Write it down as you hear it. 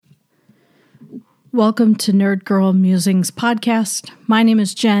Welcome to Nerd Girl Musings podcast. My name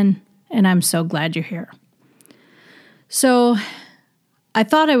is Jen, and I'm so glad you're here. So, I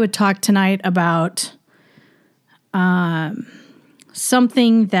thought I would talk tonight about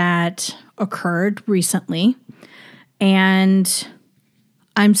something that occurred recently, and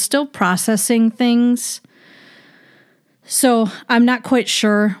I'm still processing things. So, I'm not quite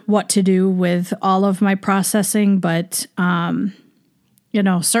sure what to do with all of my processing, but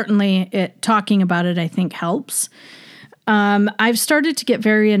certainly talking about it, I think, helps. I've started to get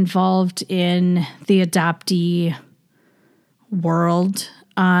very involved in the adoptee world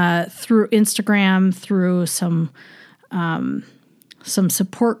through Instagram, through some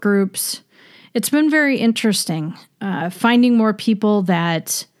support groups. It's been very interesting finding more people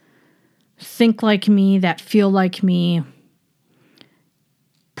that think like me, that feel like me,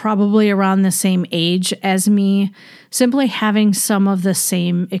 probably around the same age as me, simply having some of the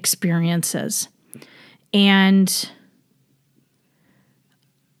same experiences. And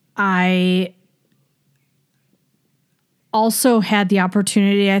I also had the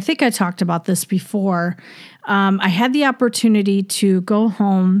opportunity, I think I talked about this before, I had the opportunity to go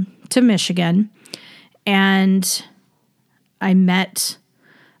home to Michigan, and I met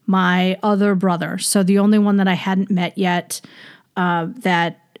my other brother. So the only one that I hadn't met yet,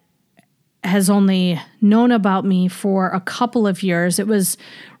 that has only known about me for a couple of years. It was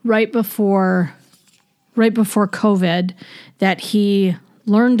right before COVID that he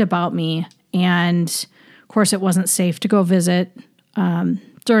learned about me. And of course, it wasn't safe to go visit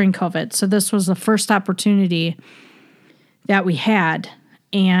during COVID. So this was the first opportunity that we had.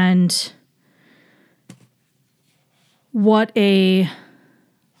 And what a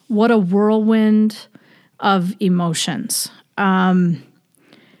whirlwind of emotions.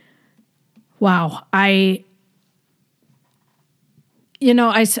 Wow. I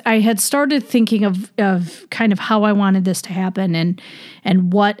had started thinking of kind of how I wanted this to happen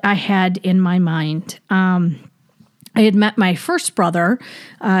and what I had in my mind. I had met my first brother.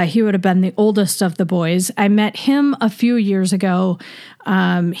 He would have been the oldest of the boys. I met him a few years ago.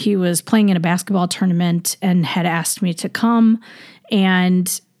 He was playing in a basketball tournament and had asked me to come.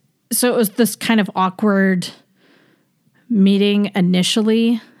 And so it was this kind of awkward meeting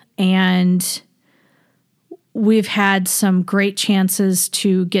initially. And we've had some great chances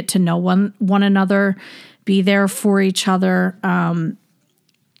to get to know one another, be there for each other.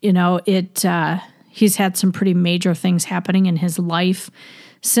 He's had some pretty major things happening in his life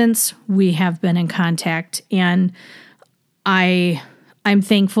since we have been in contact. And I'm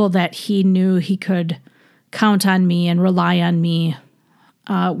thankful that he knew he could count on me and rely on me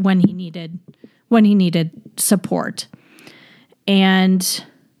when he needed support. And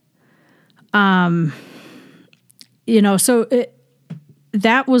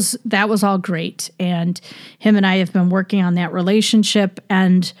that was all great. And him and I have been working on that relationship,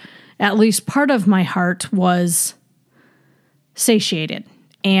 and at least part of my heart was satiated.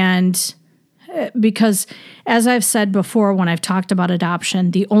 And because, as I've said before, when I've talked about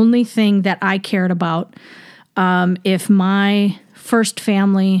adoption, the only thing that I cared about, if my first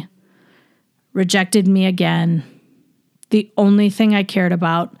family rejected me again, the only thing I cared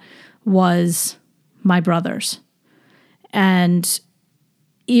about was my brothers. And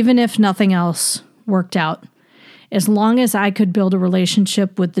even if nothing else worked out, as long as I could build a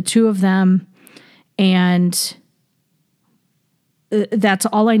relationship with the two of them, and that's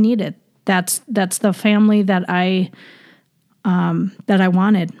all I needed. That's the family that I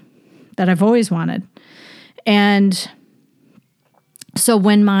wanted, that I've always wanted. And so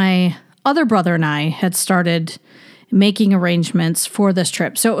when my other brother and I had started making arrangements for this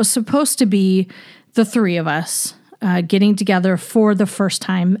trip, so it was supposed to be the three of us getting together for the first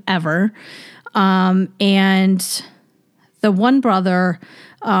time ever. And the one brother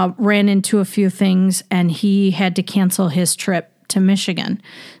ran into a few things, and he had to cancel his trip to Michigan.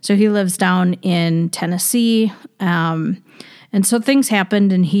 So he lives down in Tennessee. And so things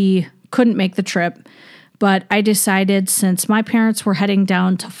happened, and he couldn't make the trip. But I decided, since my parents were heading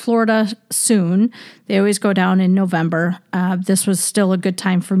down to Florida soon, they always go down in November, this was still a good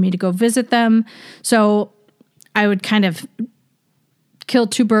time for me to go visit them. So I would kind of kill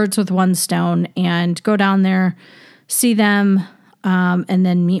two birds with one stone and go down there, see them, and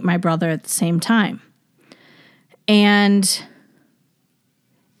then meet my brother at the same time. And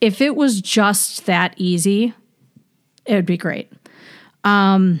if it was just that easy, it would be great.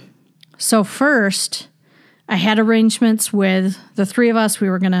 So first, I had arrangements with the three of us. We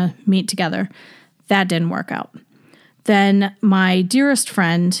were going to meet together. That didn't work out. Then my dearest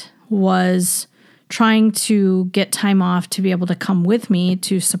friend was trying to get time off to be able to come with me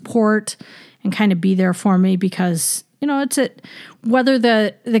to support and kind of be there for me because, whether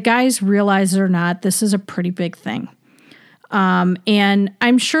the guys realize it or not, this is a pretty big thing. And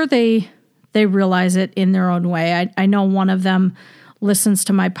I'm sure they realize it in their own way. I know one of them listens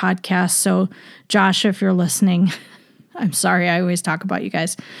to my podcast. So Josh, if you're listening, I'm sorry. I always talk about you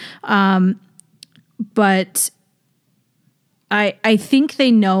guys. But I think they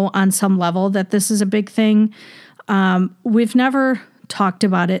know on some level that this is a big thing. We've never talked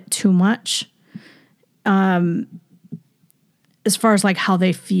about it too much. As far as like how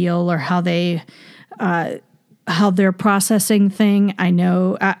they feel or how they're processing thing. I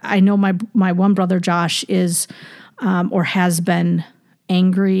know my one brother, Josh, is, or has been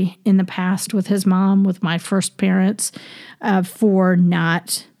angry in the past with his mom, with my first parents, for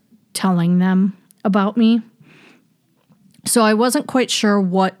not telling them about me. So I wasn't quite sure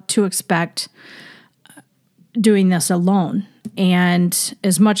what to expect doing this alone. And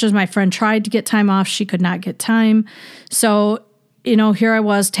as much as my friend tried to get time off, she could not get time. So, here I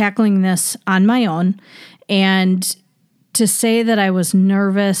was tackling this on my own. And to say that I was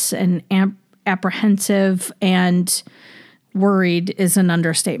nervous and apprehensive and worried is an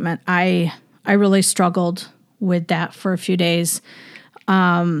understatement. I really struggled with that for a few days.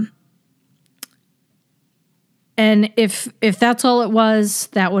 And if that's all it was,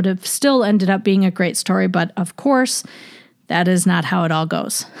 that would have still ended up being a great story. But of course, that is not how it all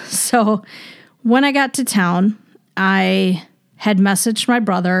goes. So when I got to town, I had messaged my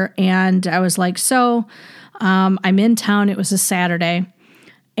brother and I was like, I'm in town. It was a Saturday.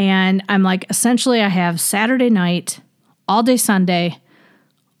 And I'm like, essentially I have Saturday night, all day Sunday,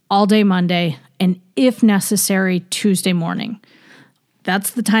 all day Monday, and if necessary, Tuesday morning.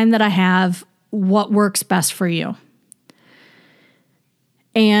 That's the time that I have. What works best for you?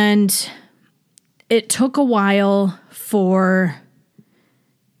 And it took a while for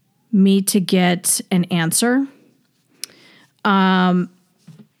me to get an answer. And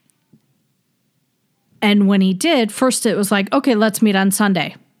when he did, first it was like, okay, let's meet on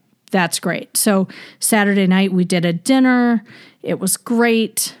Sunday. That's great. So Saturday night we did a dinner. It was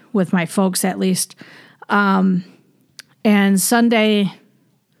great with my folks at least. And Sunday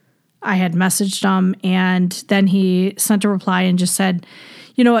I had messaged him and then he sent a reply and just said,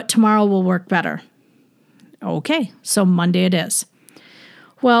 you know what, tomorrow will work better. Okay, so Monday it is.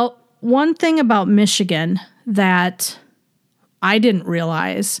 Well, one thing about Michigan that I didn't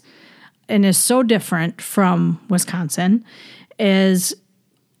realize and is so different from Wisconsin is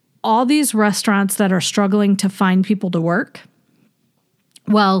all these restaurants that are struggling to find people to work.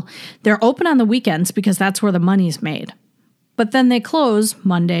 Well, they're open on the weekends because that's where the money's made. But then they close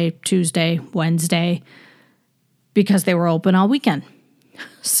Monday, Tuesday, Wednesday because they were open all weekend.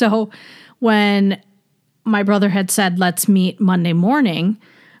 So when my brother had said, let's meet Monday morning,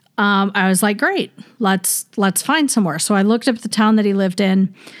 I was like, great, let's find somewhere. So I looked up the town that he lived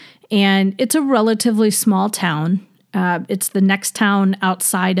in, and it's a relatively small town. It's the next town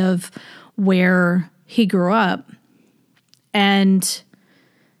outside of where he grew up. And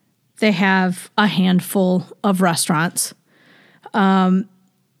they have a handful of restaurants. And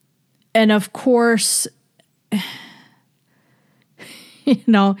of course,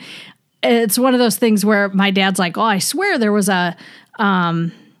 it's one of those things where my dad's like, oh, I swear there was a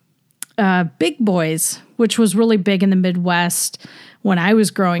Big Boys, which was really big in the Midwest when I was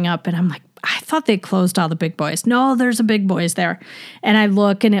growing up. And I'm like, I thought they closed all the Big Boys. No, there's a Big Boys there. And I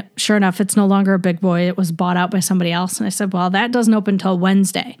look and sure enough, it's no longer a Big Boy. It was bought out by somebody else. And I said, well, that doesn't open until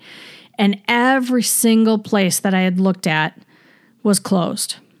Wednesday. And every single place that I had looked at was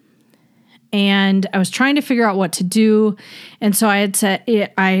closed. And I was trying to figure out what to do. And so I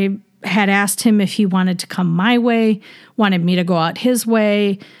had asked him if he wanted to come my way, wanted me to go out his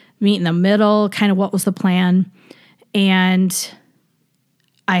way, meet in the middle, kind of what was the plan. And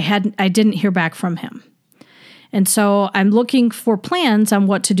I didn't hear back from him. And so I'm looking for plans on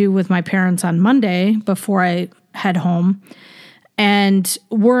what to do with my parents on Monday before I head home and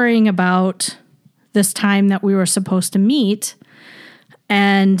worrying about this time that we were supposed to meet.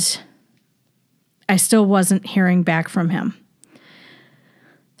 And I still wasn't hearing back from him.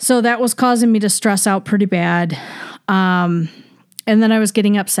 So that was causing me to stress out pretty bad. And then I was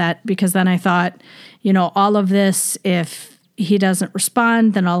getting upset because then I thought, all of this, if he doesn't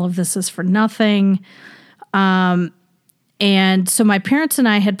respond, then all of this is for nothing. And so my parents and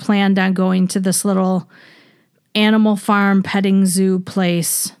I had planned on going to this little animal farm petting zoo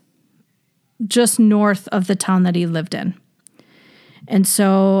place just north of the town that he lived in. And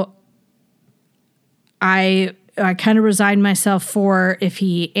so I kind of resigned myself for if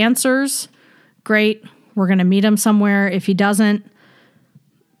he answers, great. We're going to meet him somewhere. If he doesn't,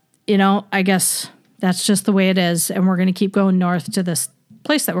 I guess that's just the way it is. And we're going to keep going north to this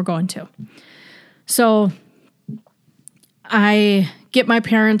place that we're going to. So I get my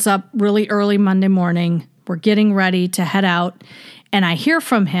parents up really early Monday morning. We're getting ready to head out. And I hear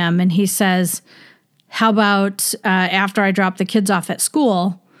from him and he says, how about after I drop the kids off at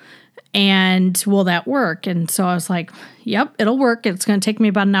school, and will that work? And so I was like, yep, it'll work. It's going to take me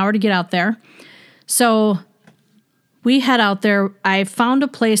about an hour to get out there. So we head out there. I found a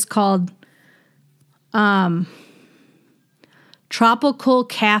place called Tropical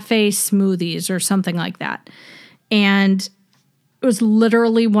Cafe Smoothies or something like that. And it was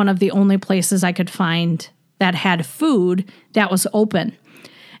literally one of the only places I could find that had food that was open.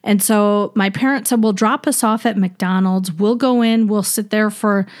 And so my parents said, well, drop us off at McDonald's. We'll go in. We'll sit there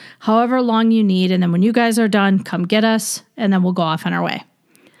for however long you need. And then when you guys are done, come get us. And then we'll go off on our way.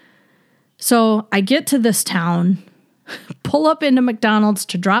 So I get to this town, pull up into McDonald's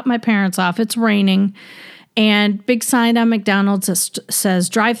to drop my parents off. It's raining. And big sign on McDonald's that says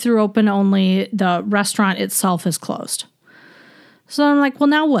drive-through open only. The restaurant itself is closed. So I'm like, well,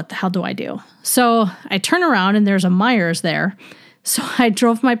 now what the hell do I do? So I turn around and there's a Meijer's there. So I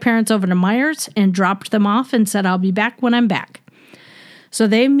drove my parents over to Meijer's and dropped them off and said, I'll be back when I'm back. So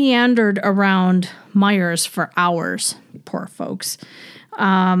they meandered around Meijer's for hours, poor folks.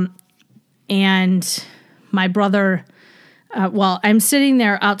 And my brother, I'm sitting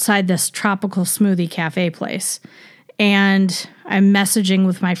there outside this tropical smoothie cafe place, and I'm messaging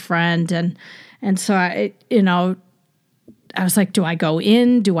with my friend. And so I was like, do I go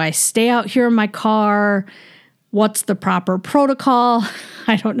in? Do I stay out here in my car? What's the proper protocol?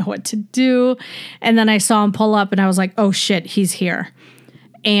 I don't know what to do. And then I saw him pull up and I was like, oh shit, he's here.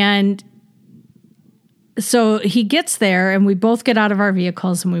 And so he gets there and we both get out of our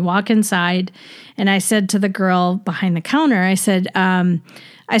vehicles and we walk inside. And I said to the girl behind the counter, I said,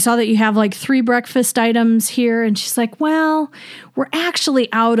 I saw that you have like 3 breakfast items here. And she's like, well, we're actually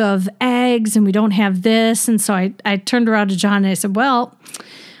out of eggs and we don't have this. And so I turned around to John and I said, well,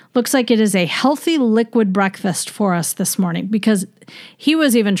 looks like it is a healthy liquid breakfast for us this morning, because he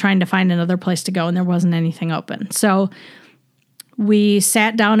was even trying to find another place to go and there wasn't anything open. So we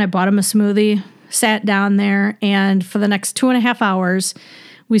sat down, I bought him a smoothie, sat down there, and for the next 2.5 hours,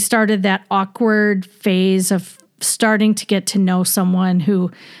 we started that awkward phase of starting to get to know someone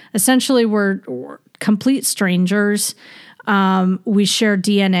who essentially were complete strangers. We share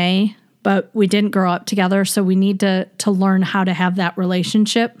DNA, but we didn't grow up together, so we need to learn how to have that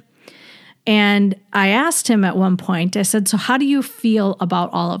relationship. And I asked him at one point, I said, so how do you feel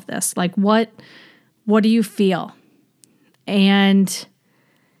about all of this? Like, what do you feel? And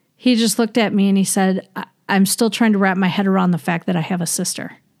he just looked at me and he said, I'm still trying to wrap my head around the fact that I have a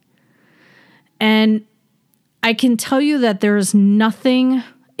sister. And I can tell you that there is nothing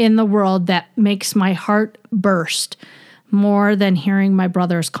in the world that makes my heart burst more than hearing my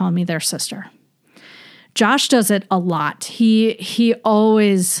brothers call me their sister. Josh does it a lot. He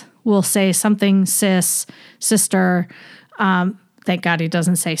always will say something sis, sister. Thank God he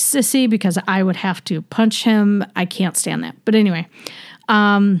doesn't say sissy, because I would have to punch him. I can't stand that. But anyway,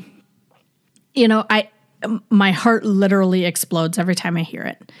 my heart literally explodes every time I hear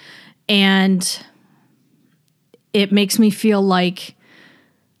it. And it makes me feel like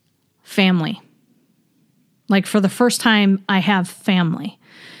family. Like for the first time, I have family.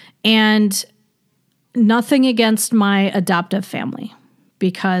 And nothing against my adoptive family,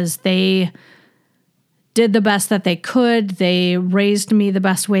 because they did the best that they could. They raised me the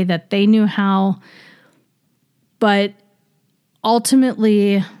best way that they knew how. But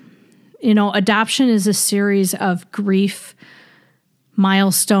ultimately, adoption is a series of grief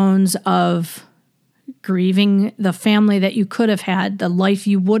milestones, of grieving the family that you could have had, the life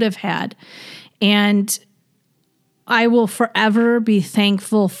you would have had. And I will forever be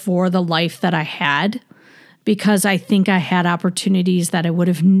thankful for the life that I had, because I think I had opportunities that I would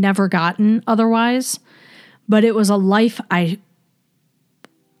have never gotten otherwise. But it was a life it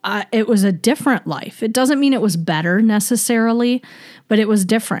was a different life. It doesn't mean it was better necessarily, but it was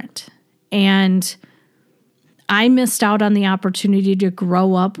different. And I missed out on the opportunity to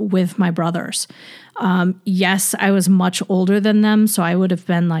grow up with my brothers. Yes, I was much older than them, so I would have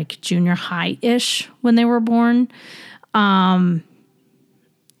been like junior high-ish when they were born. But,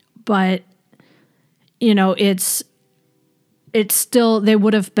 it's still, they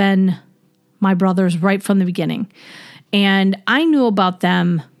would have been my brothers right from the beginning. And I knew about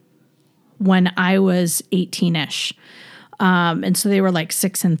them when I was 18-ish. And so they were like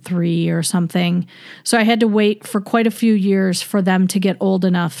 6 and 3 or something. So I had to wait for quite a few years for them to get old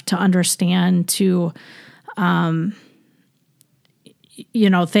enough to understand to,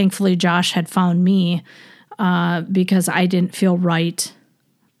 thankfully Josh had found me because I didn't feel right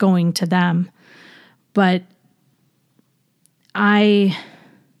going to them. But I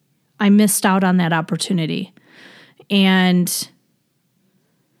missed out on that opportunity. And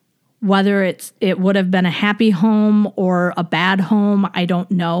whether it would have been a happy home or a bad home, I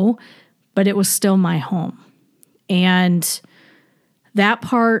don't know, but it was still my home. And that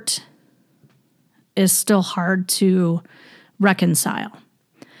part is still hard to reconcile.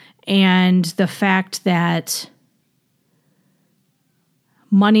 And the fact that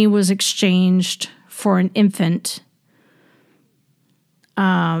money was exchanged for an infant,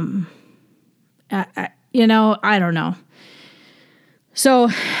 I don't know. So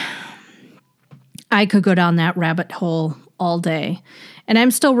I could go down that rabbit hole all day. And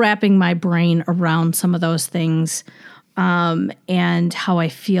I'm still wrapping my brain around some of those things and how I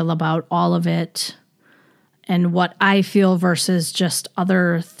feel about all of it and what I feel versus just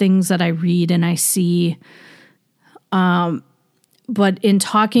other things that I read and I see. But in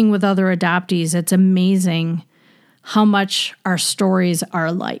talking with other adoptees, it's amazing how much our stories are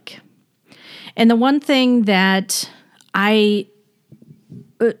alike. And the one thing that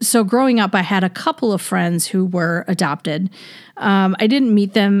so growing up, I had a couple of friends who were adopted. I didn't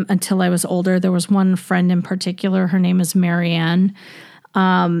meet them until I was older. There was one friend in particular. Her name is Marianne.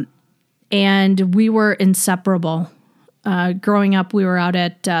 And we were inseparable. Growing up, we were out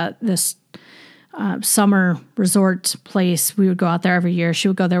at this summer resort place. We would go out there every year. She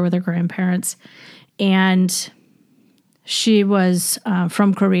would go there with her grandparents. And she was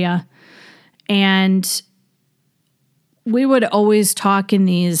from Korea. And we would always talk in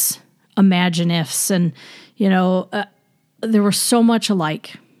these imagine ifs, and, there were so much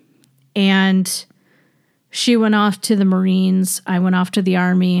alike. And she went off to the Marines. I went off to the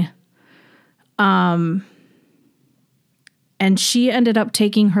Army. And she ended up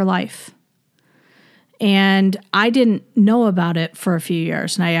taking her life. And I didn't know about it for a few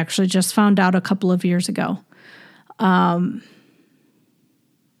years. And I actually just found out a couple of years ago. And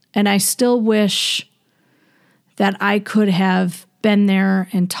I still wish that I could have been there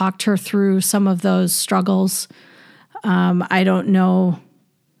and talked her through some of those struggles. I don't know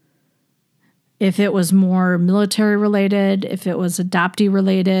if it was more military related, if it was adoptee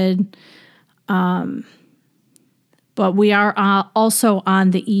related. But we are also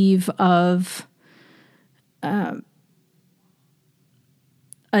on the eve of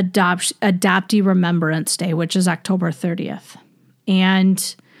Adoptee Remembrance Day, which is October 30th.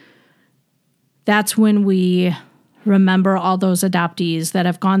 And that's when we remember all those adoptees that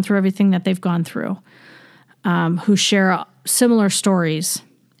have gone through everything that they've gone through, who share similar stories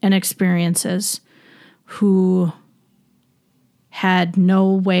and experiences, who had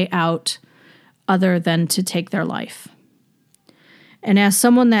no way out other than to take their life. And as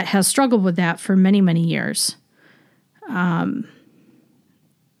someone that has struggled with that for many, many years,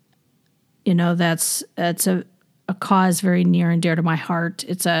 that's a cause very near and dear to my heart.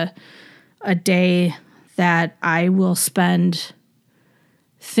 It's a day that I will spend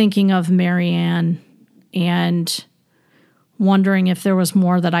thinking of Marianne and wondering if there was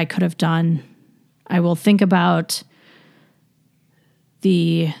more that I could have done. I will think about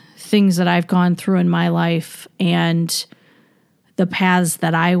the things that I've gone through in my life and the paths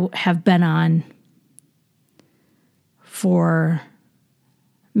that I have been on for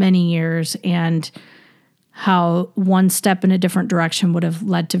many years, and how one step in a different direction would have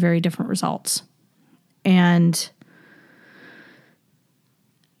led to very different results. And,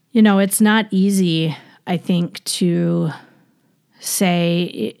 it's not easy, I think, to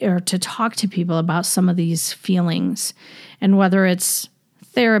say or to talk to people about some of these feelings, and whether it's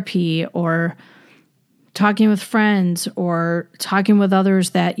therapy or talking with friends or talking with others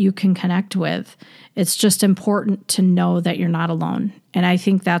that you can connect with. It's just important to know that you're not alone. And I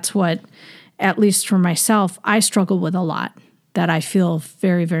think that's what, at least for myself, I struggle with a lot, that I feel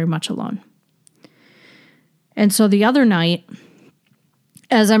very, very much alone. And so the other night,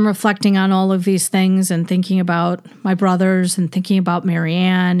 as I'm reflecting on all of these things and thinking about my brothers and thinking about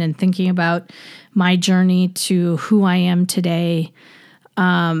Marianne and thinking about my journey to who I am today,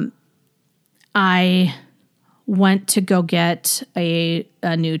 I went to go get a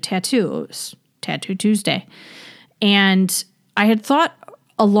new tattoo. It was Tattoo Tuesday. And I had thought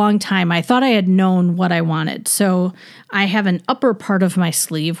a long time. I thought I had known what I wanted. So I have an upper part of my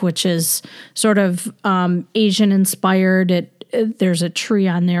sleeve, which is sort of Asian inspired. There's a tree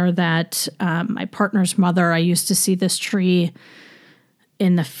on there that my partner's mother, I used to see this tree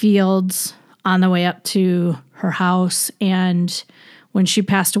in the fields on the way up to her house. And when she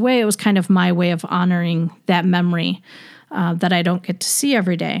passed away, it was kind of my way of honoring that memory that I don't get to see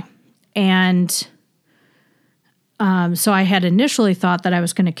every day. And so I had initially thought that I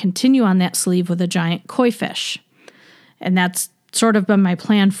was going to continue on that sleeve with a giant koi fish. And that's sort of been my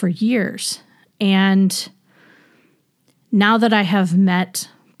plan for years. And now that I have met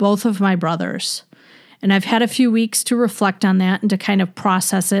both of my brothers, and I've had a few weeks to reflect on that and to kind of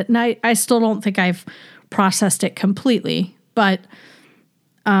process it, and I still don't think I've processed it completely, but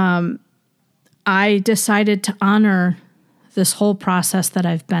I decided to honor this whole process that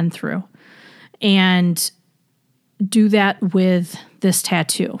I've been through and do that with this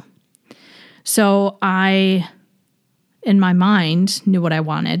tattoo. So I, in my mind, knew what I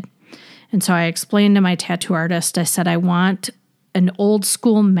wanted. And so I explained to my tattoo artist, I said, I want an old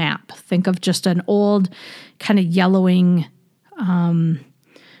school map. Think of just an old kind of yellowing,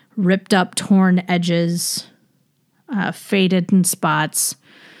 ripped up, torn edges, faded in spots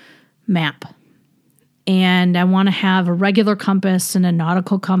map. And I want to have a regular compass and a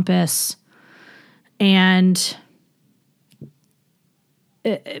nautical compass. And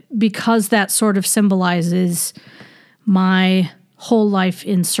because that sort of symbolizes my whole life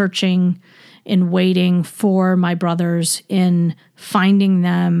in searching, in waiting for my brothers, in finding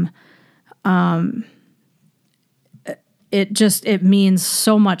them, it means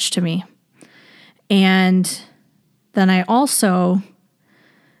so much to me. And then I also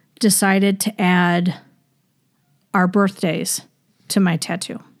decided to add our birthdays to my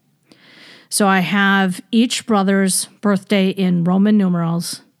tattoo. So I have each brother's birthday in Roman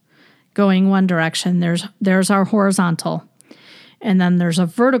numerals going one direction. There's our horizontal. And then there's a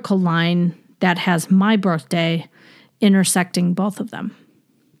vertical line that has my birthday intersecting both of them.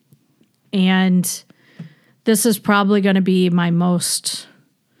 And this is probably going to be my most,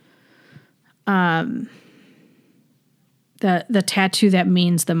 the tattoo that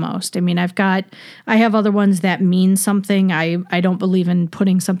means the most. I mean, I have other ones that mean something. I don't believe in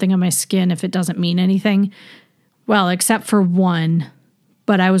putting something on my skin if it doesn't mean anything. Well, except for one,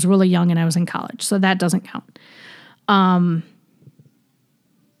 but I was really young and I was in college, so that doesn't count. And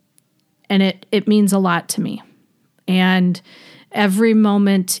it means a lot to me. And every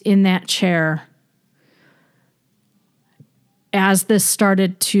moment in that chair, as this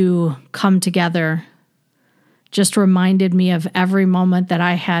started to come together, just reminded me of every moment that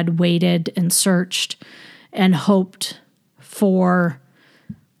I had waited and searched and hoped for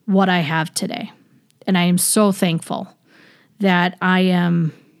what I have today. And I am so thankful that I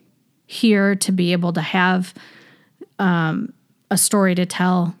am here to be able to have a story to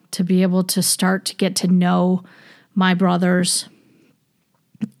tell, to be able to start to get to know my brothers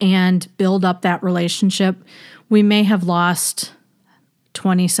and build up that relationship. We may have lost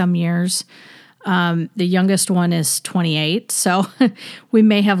 20 some years. The youngest one is 28, so we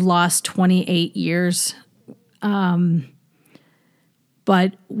may have lost 28 years. But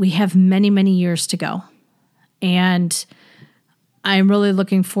we have many, many years to go. And I'm really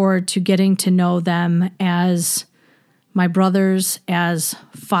looking forward to getting to know them as my brothers, as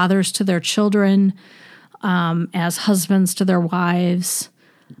fathers to their children, as husbands to their wives.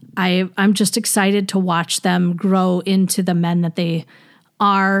 I'm just excited to watch them grow into the men that they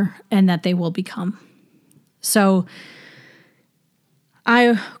are and that they will become. So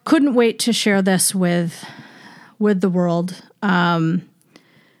I couldn't wait to share this with the world, of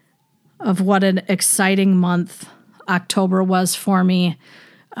what an exciting month October was for me.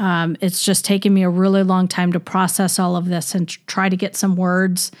 It's just taken me a really long time to process all of this and try to get some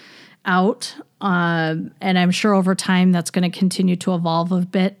words out. And I'm sure over time that's going to continue to evolve a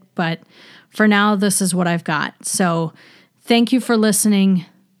bit. But for now, this is what I've got. So thank you for listening.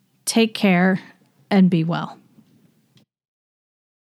 Take care and be well.